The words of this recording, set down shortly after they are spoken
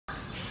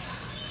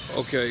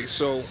Okay,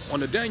 so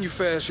on the Daniel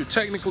fast, you're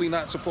technically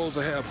not supposed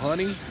to have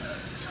honey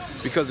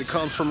because it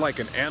comes from like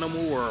an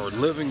animal or a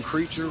living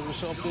creature or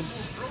something.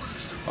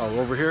 Oh,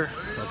 over here?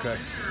 Okay.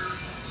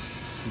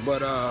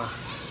 But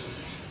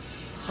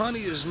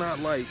honey is not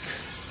like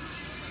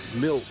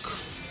milk.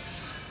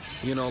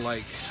 You know,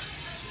 like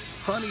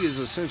honey is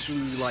essentially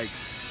like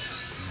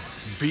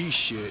bee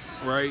shit,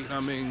 right? I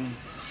mean,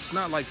 it's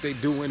not like they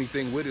do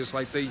anything with it. It's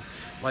like they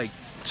like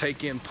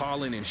take in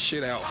pollen and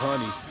shit out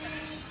honey.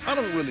 I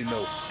don't really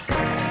know.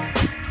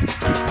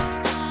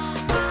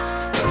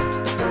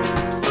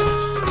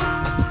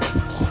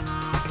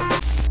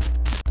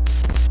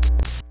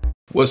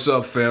 What's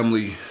up,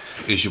 family?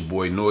 It's your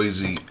boy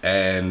NOY-Z,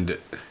 and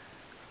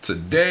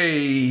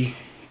today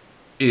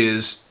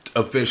is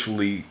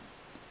officially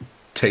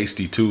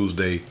Tasty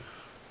Tuesday,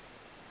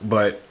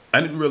 but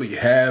I didn't really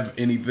have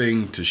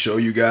anything to show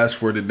you guys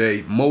for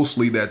today.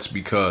 Mostly that's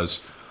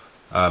because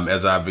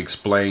as I've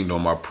explained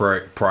on my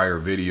prior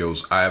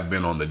videos, I have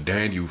been on the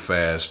Daniel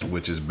fast,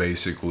 which is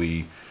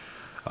basically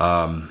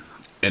a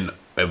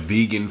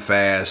vegan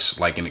fast,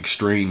 like an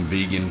extreme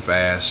vegan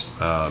fast,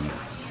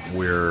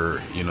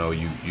 where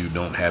you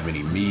don't have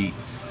any meat,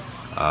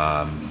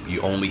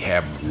 you only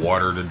have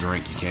water to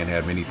drink. You can't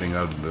have anything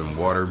other than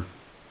water,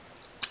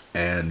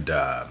 and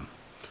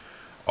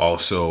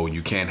also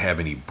you can't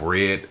have any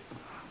bread.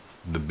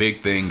 The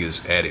big thing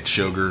is added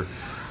sugar.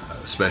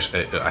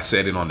 Especially, I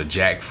said it on the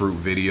jackfruit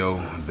video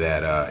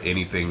that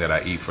anything that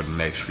I eat for the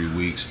next few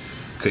weeks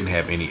couldn't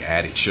have any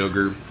added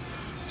sugar.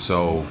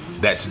 So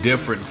that's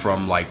different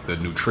from like the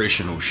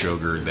nutritional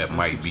sugar that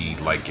might be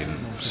like in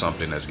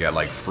something that's got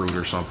like fruit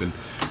or something.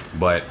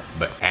 But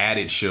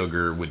added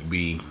sugar would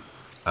be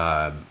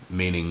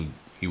meaning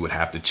you would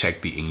have to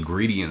check the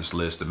ingredients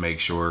list to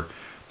make sure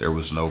there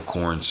was no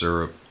corn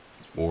syrup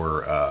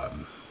or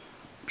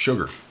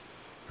sugar,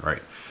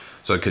 right?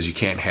 So because you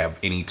can't have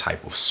any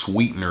type of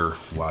sweetener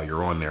while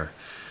you're on there.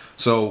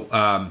 So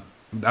I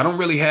don't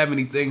really have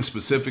anything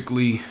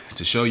specifically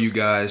to show you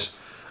guys.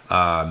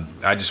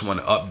 I just want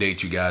to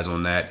update you guys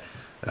on that.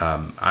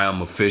 I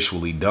am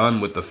officially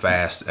done with the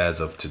fast as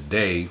of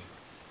today.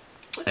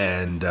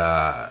 And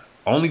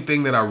only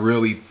thing that I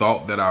really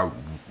thought that I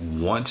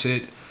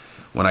wanted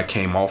when I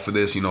came off of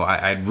this,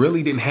 I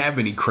really didn't have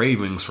any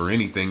cravings for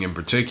anything in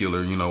particular.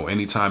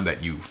 Anytime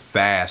that you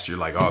fast, you're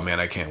like, oh man,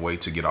 I can't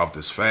wait to get off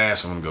this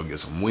fast. I'm gonna go get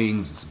some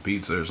wings and some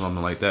pizza or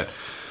something like that.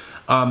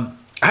 I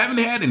haven't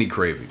had any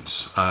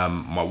cravings.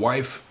 My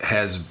wife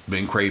has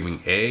been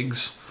craving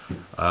eggs,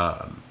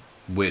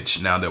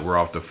 which now that we're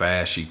off the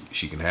fast,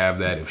 she can have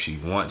that if she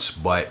wants.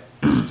 But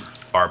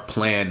our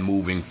plan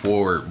moving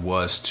forward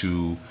was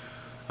to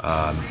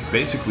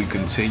basically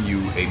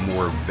continue a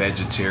more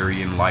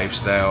vegetarian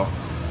lifestyle,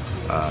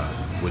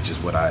 which is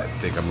what I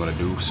think I'm going to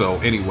do. So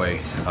anyway,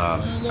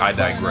 I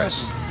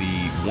digress.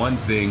 The one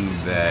thing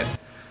that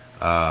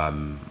I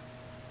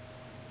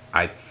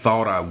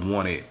thought I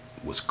wanted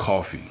was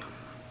coffee.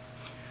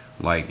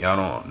 Like, I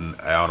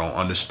don't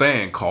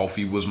understand.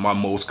 Coffee was my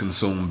most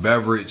consumed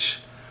beverage.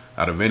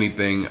 Out of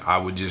anything, I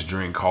would just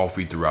drink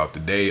coffee throughout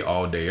the day,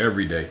 all day,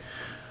 every day.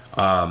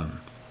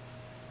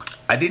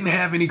 I didn't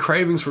have any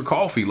cravings for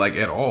coffee, like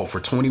at all, for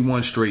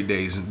 21 straight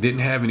days.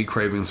 Didn't have any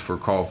cravings for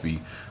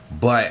coffee.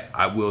 But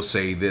I will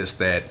say this,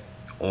 that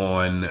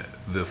on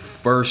the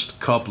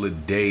first couple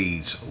of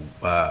days,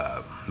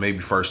 maybe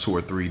first 2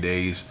 or 3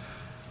 days,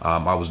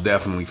 I was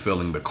definitely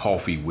feeling the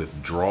coffee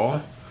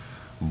withdrawal,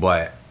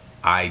 but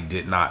I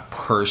did not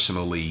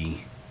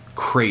personally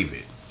crave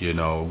it. It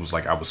was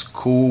like I was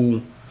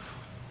cool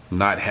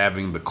not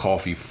having the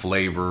coffee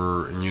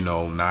flavor,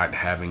 not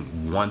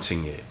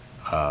wanting it.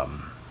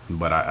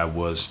 But I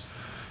was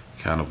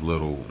kind of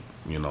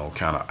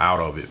kind of out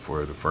of it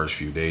for the first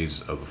few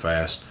days of the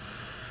fast.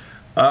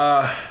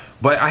 But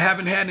I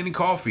haven't had any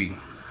coffee.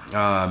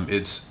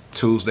 It's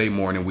Tuesday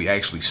morning. We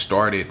actually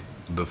started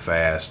the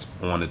fast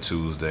on a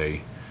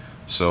Tuesday.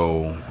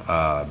 So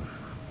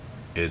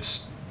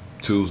it's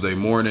Tuesday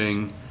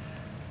morning,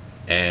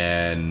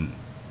 and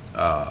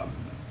I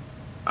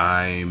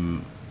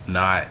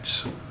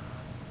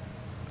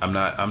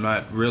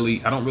don't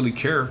really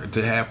care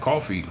to have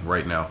coffee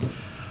right now.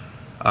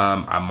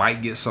 I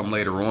might get some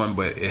later on,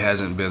 but it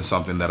hasn't been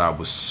something that I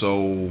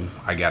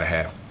gotta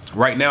have.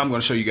 Right now, I'm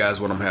gonna show you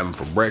guys what I'm having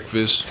for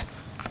breakfast.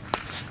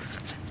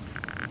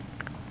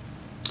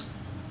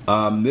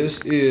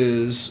 This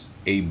is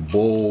a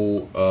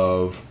bowl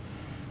of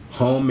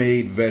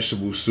homemade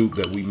vegetable soup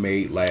that we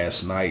made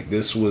last night.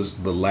 This was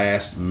the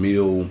last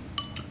meal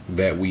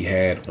that we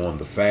had on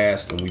the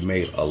fast, and we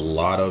made a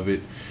lot of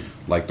it.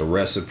 Like, the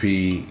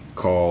recipe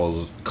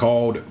called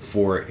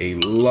for a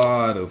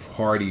lot of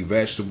hearty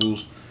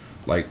vegetables.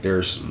 Like,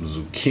 there's some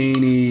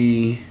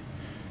zucchini,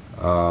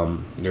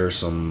 there's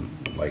some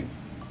like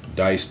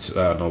diced,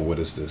 I don't know, what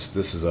is this?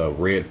 This is a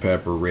red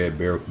pepper, red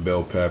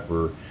bell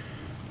pepper.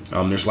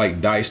 There's like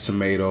diced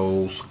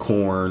tomatoes,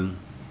 corn,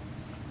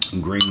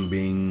 green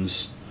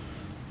beans,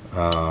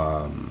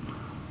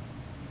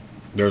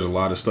 There's a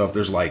lot of stuff.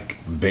 There's like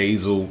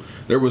basil.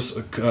 There was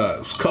a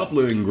couple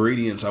of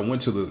ingredients I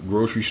went to the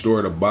grocery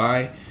store to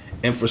buy,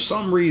 and for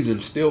some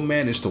reason still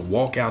managed to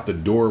walk out the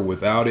door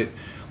without it.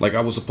 Like,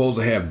 I was supposed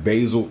to have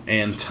basil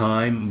and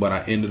thyme, but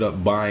I ended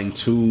up buying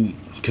 2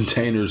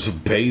 containers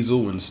of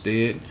basil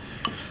instead,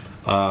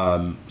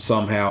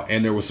 somehow.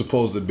 And there was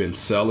supposed to have been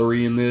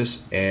celery in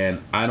this,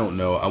 and I don't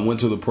know. I went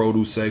to the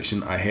produce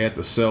section. I had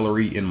the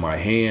celery in my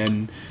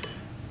hand,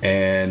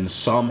 and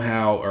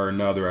somehow or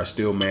another I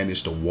still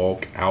managed to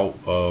walk out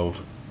of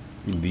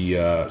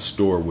the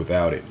store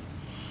without it.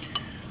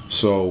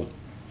 So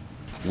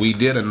we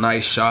did a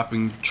nice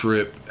shopping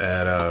trip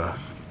at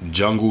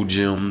Jungle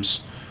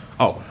Gyms.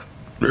 Oh,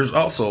 there's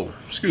also,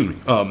 excuse me,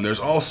 there's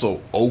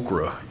also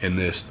okra in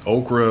this.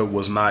 Okra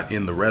was not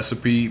in the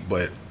recipe,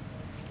 but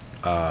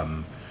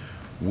I've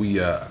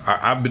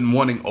been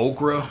wanting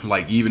okra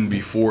like even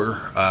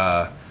before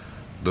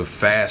the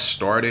fast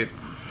started.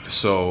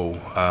 So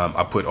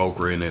I put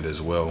okra in it as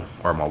well,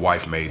 or my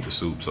wife made the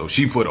soup, so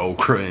she put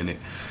okra in it.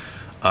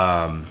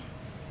 But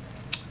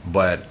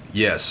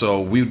yeah,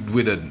 so we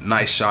did a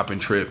nice shopping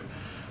trip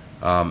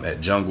at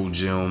Jungle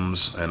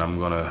Gyms, and I'm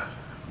gonna,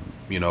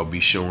 be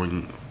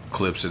showing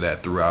clips of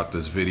that throughout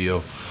this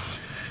video.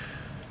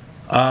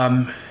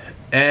 And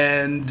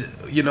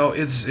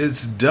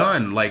it's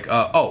done. Like,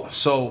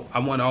 so I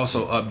want to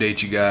also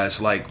update you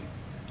guys, like,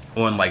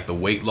 on like the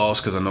weight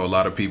loss, because I know a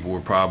lot of people were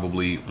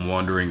probably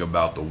wondering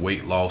about the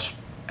weight loss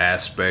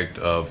aspect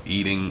of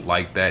eating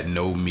like that.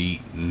 No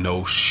meat,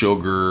 no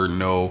sugar,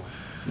 no.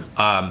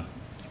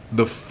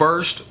 The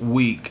first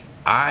week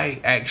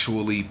I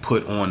actually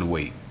put on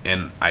weight,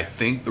 and I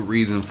think the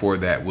reason for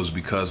that was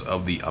because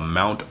of the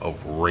amount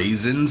of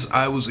raisins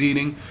I was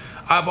eating.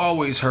 I've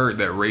always heard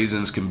that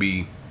raisins can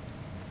be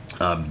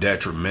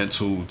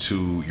detrimental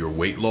to your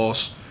weight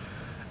loss,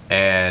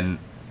 and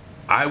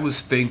I was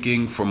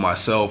thinking for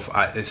myself,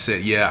 I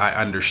said, yeah, I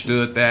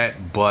understood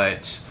that,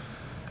 but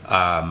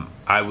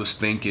I was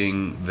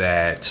thinking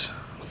that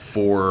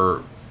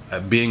for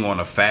being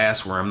on a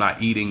fast where I'm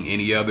not eating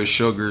any other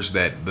sugars,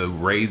 that the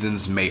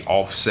raisins may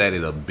offset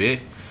it a bit,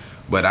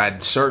 but I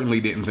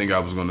certainly didn't think I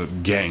was going to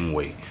gain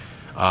weight.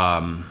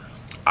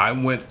 I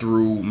went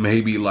through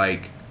maybe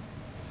like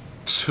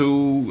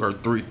 2 or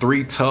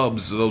 3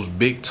 tubs, those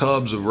big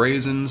tubs of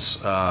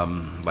raisins,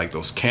 like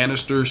those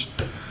canisters.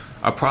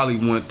 I probably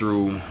went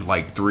through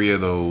like 3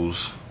 of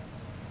those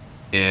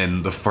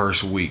in the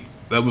first week.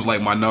 That was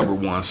like my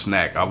 #1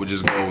 snack. I would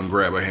just go and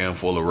grab a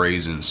handful of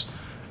raisins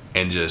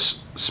and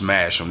just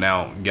smash them.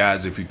 Now,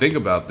 guys, if you think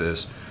about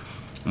this,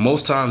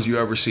 most times you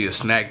ever see a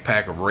snack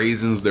pack of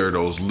raisins, they're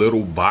those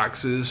little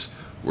boxes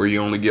where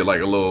you only get like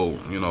a little,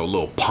 a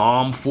little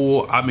palm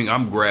full. I mean,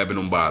 I'm grabbing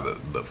them by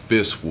the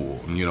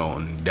fistful,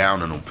 and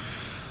downing them.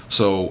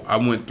 So I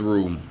went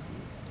through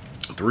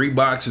 3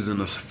 boxes in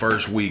the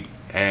first week,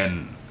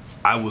 and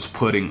I was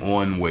putting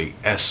on weight.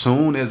 As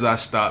soon as I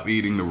stopped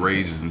eating the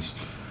raisins,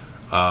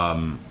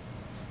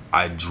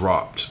 I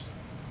dropped.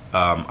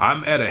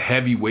 I'm at a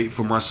heavy weight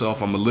for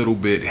myself. I'm a little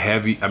bit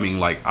heavy. I mean,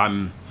 like,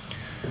 I'm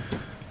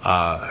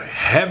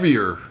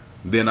heavier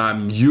than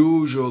I'm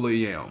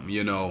usually am,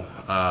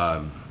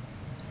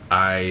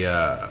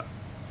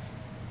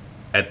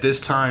 at this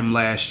time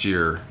last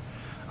year,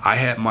 I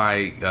had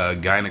my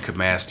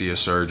gynecomastia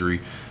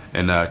surgery,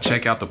 and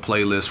check out the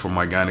playlist for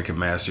my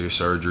gynecomastia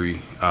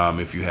surgery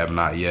if you have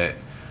not yet.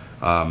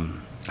 I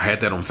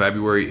had that on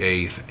February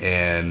 8th,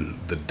 and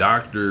the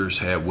doctors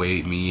had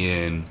weighed me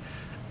in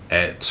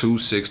at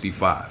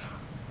 265.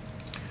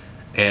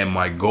 And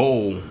my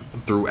goal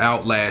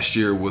throughout last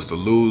year was to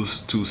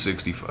lose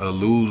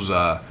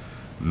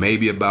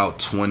maybe about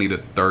 20 to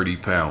 30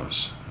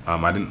 pounds.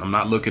 I'm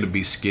not looking to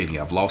be skinny.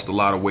 I've lost a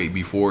lot of weight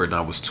before, and I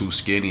was too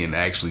skinny and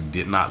actually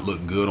did not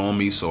look good on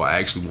me. So I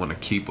actually want to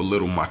keep a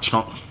little of my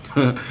chunk.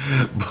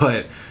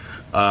 But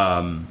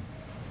I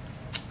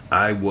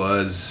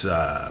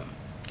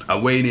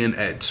weighed in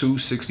at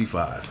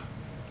 265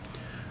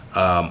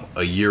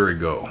 a year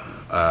ago.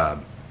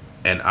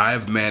 And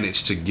I've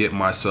managed to get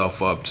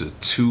myself up to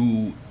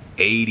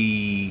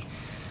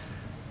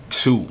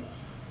 282,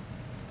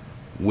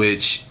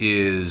 which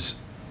is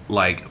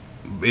like,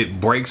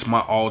 it breaks my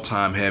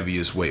all-time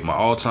heaviest weight. My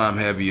all-time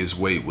heaviest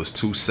weight was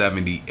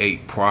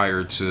 278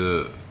 prior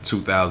to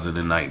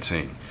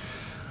 2019.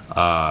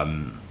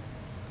 And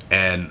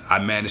I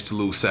managed to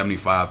lose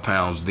 75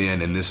 pounds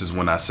then, and this is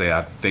when I say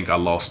I think I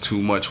lost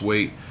too much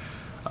weight.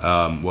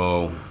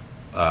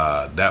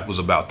 That was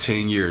about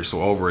 10 years.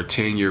 So over a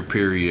 10-year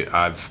period,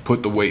 I've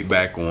put the weight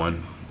back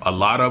on. A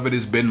lot of it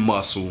has been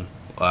muscle.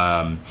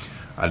 I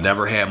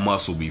never had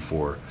muscle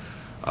before.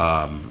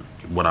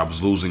 When I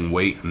was losing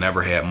weight, I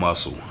never had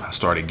muscle. I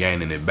started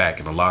gaining it back,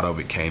 and a lot of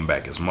it came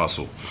back as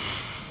muscle.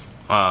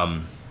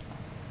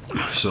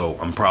 So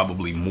I'm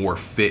probably more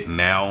fit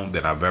now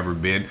than I've ever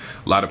been.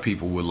 A lot of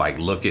people would like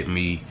look at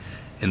me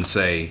and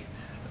say,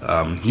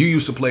 you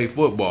used to play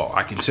football.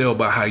 I can tell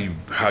by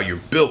how you're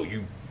built.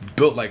 You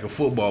built like a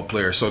football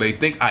player. So they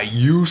think I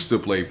used to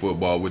play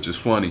football, which is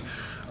funny,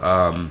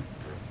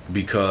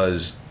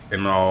 because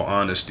in all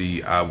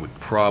honesty, I would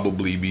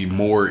probably be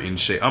more in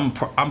shape.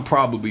 I'm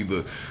probably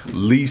the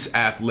least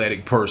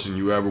athletic person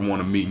you ever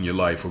want to meet in your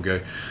life.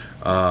 Okay,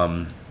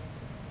 and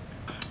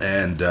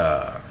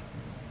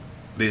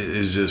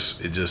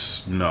it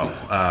just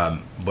no.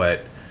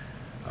 But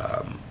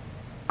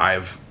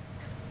I've,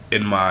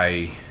 in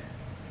my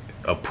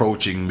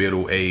approaching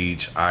middle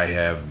age, I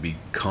have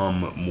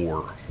become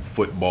more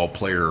football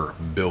player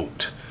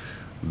built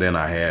than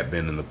I had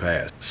been in the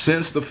past.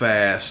 Since the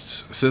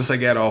fast, since I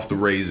got off the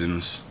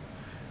raisins,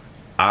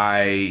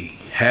 I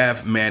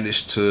have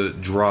managed to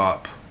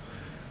drop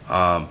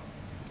 10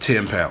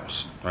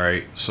 pounds. All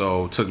right,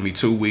 so it took me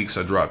 2 weeks.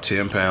 I dropped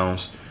 10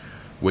 pounds,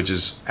 which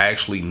is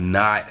actually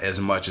not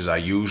as much as I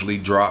usually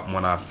drop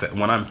when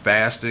I'm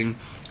fasting.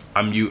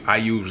 I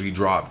usually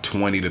drop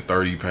 20 to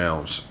 30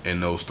 pounds in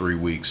those 3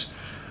 weeks.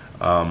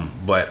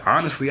 But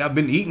honestly, I've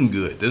been eating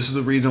good. This is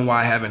the reason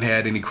why I haven't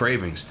had any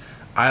cravings.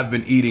 I've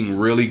been eating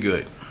really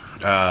good.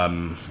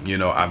 You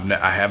know,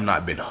 I have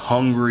not been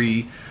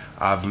hungry.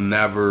 I've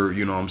never,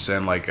 you know what I'm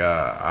saying, like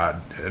I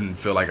didn't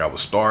feel like I was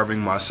starving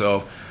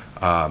myself.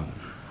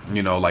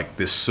 You know, like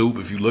this soup,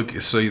 if you look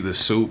and see, the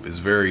soup is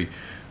very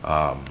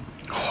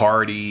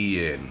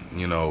hearty, and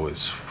you know,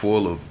 it's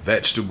full of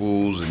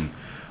vegetables and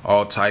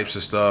all types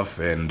of stuff.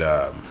 And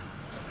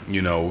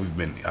you know,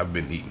 I've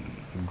been eating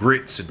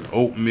grits and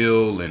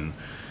oatmeal and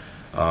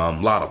a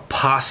lot of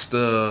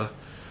pasta.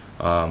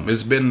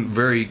 It's been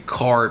very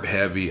carb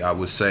heavy, I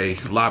would say.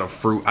 A lot of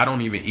fruit. I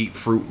don't even eat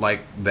fruit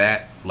like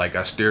that. Like,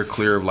 I steer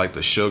clear of like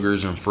the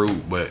sugars and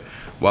fruit. But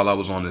while I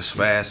was on this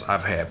fast,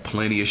 I've had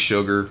plenty of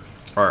sugar,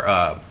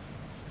 or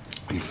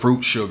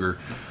fruit sugar,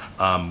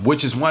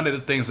 which is one of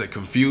the things that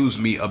confused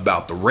me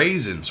about the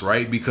raisins,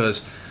 right?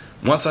 Because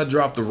once I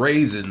dropped the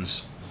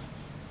raisins,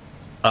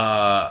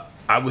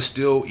 I was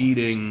still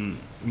eating,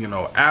 you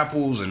know,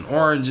 apples and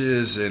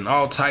oranges and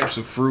all types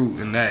of fruit,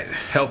 and that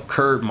helped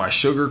curb my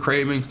sugar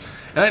cravings.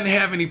 And I didn't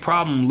have any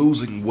problem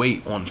losing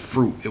weight on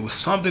fruit. It was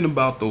something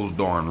about those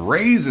darn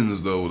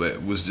raisins, though,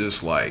 that was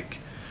just like,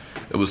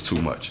 it was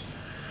too much.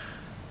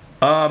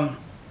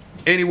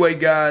 Anyway,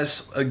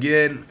 guys,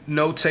 again,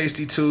 no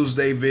Tasty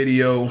Tuesday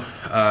video.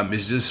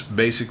 It's just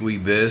basically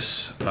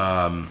this.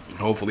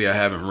 Hopefully I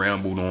haven't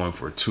rambled on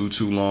for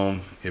too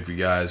long. If you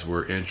guys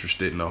were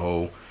interested in the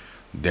whole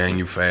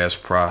Daniel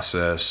fast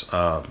process,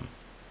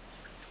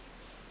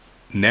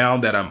 now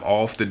that I'm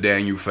off the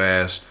Daniel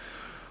fast,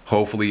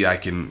 hopefully I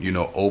can, you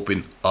know,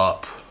 open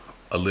up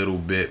a little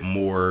bit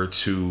more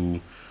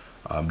to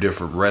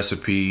different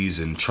recipes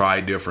and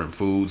try different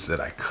foods that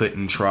I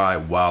couldn't try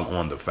while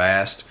on the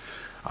fast.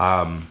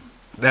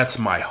 That's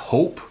my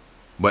hope.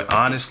 But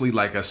honestly,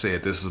 like I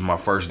said, this is my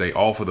first day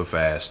off of the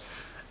fast,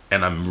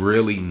 and I'm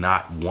really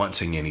not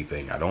wanting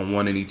anything. I don't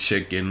want any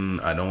chicken.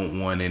 I don't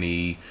want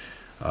any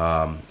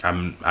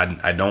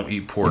I don't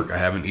eat pork. I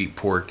haven't eaten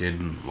pork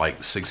in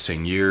like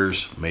 16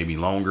 years, maybe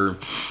longer.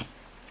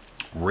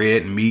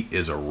 Red meat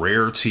is a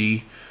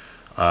rarity,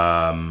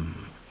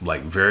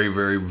 like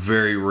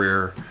very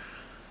rare.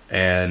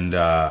 And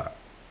I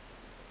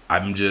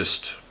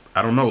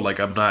don't know, like,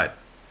 I'm not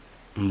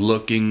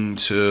looking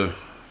to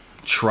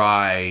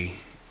try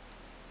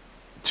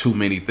too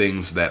many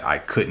things that I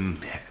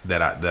couldn't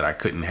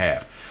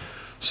have.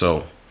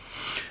 So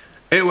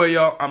anyway,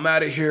 y'all, I'm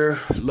out of here.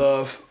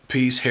 Love,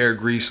 peace, hair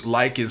grease.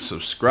 Like and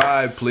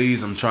subscribe,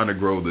 please. I'm trying to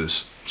grow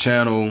this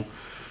channel,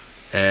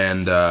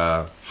 and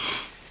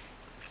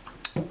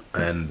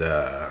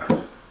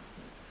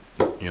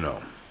you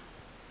know,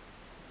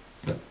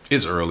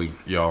 it's early,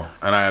 y'all,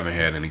 and I haven't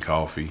had any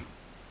coffee.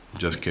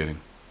 Just kidding.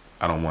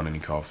 I don't want any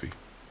coffee.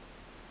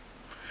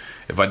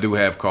 If I do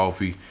have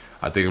coffee,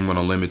 I think I'm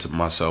gonna limit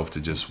myself to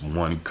just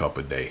 1 cup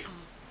a day.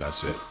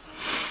 That's it.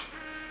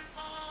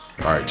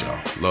 All right, y'all.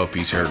 Love,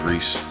 peace, hair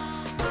grease.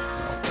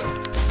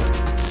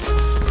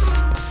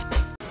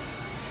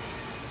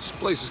 This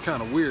place is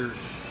kind of weird.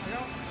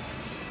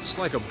 It's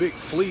like a big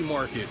flea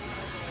market,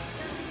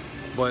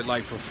 but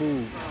like for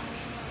food.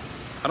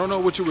 I don't know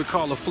what you would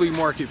call a flea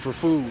market for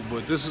food,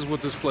 but this is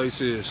what this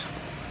place is.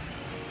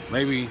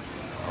 Maybe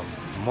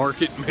a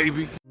market,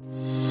 maybe.